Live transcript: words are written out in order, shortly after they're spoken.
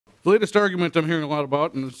The latest argument I'm hearing a lot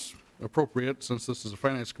about, and it's appropriate since this is a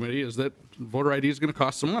finance committee, is that voter ID is going to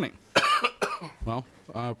cost some money. Well,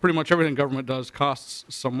 pretty much everything government does costs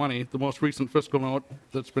some money. The most recent fiscal note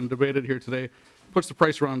that's been debated here today puts the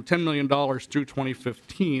price around $10 million through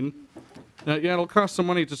 2015. Yeah, it'll cost some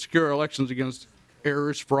money to secure our elections against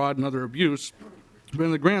errors, fraud, and other abuse. But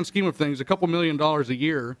in the grand scheme of things, a couple $1 million a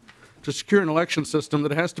year to secure an election system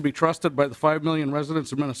that has to be trusted by the 5 million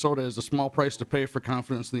residents of Minnesota is a small price to pay for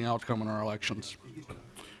confidence in the outcome in our elections.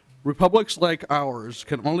 Republics like ours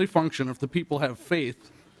can only function if the people have faith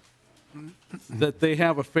that they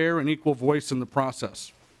have a fair and equal voice in the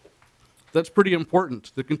process. That's pretty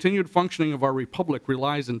important. The continued functioning of our republic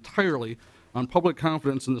relies entirely on public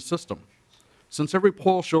confidence in the system. Since every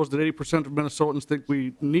poll shows that 80% of Minnesotans think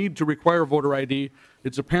we need to require voter ID,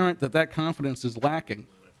 it's apparent that that confidence is lacking.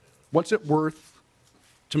 What's it worth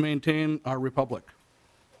to maintain our republic?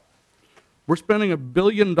 We're spending $1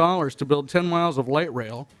 billion to build 10 miles of light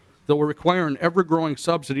rail that will require an ever-growing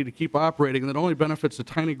subsidy to keep operating that only benefits a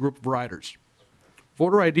tiny group of riders.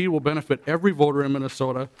 Voter ID will benefit every voter in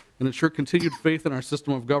Minnesota and ensure continued faith in our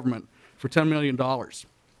system of government for $10 million.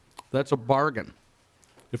 That's a bargain.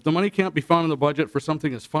 If the money can't be found in the budget for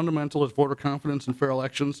something as fundamental as voter confidence in fair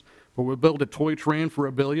elections, but we'll build a toy train for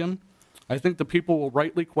 $1 billion, I think the people will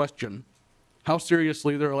rightly question how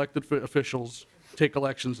seriously their elected officials take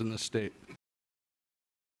elections in this state.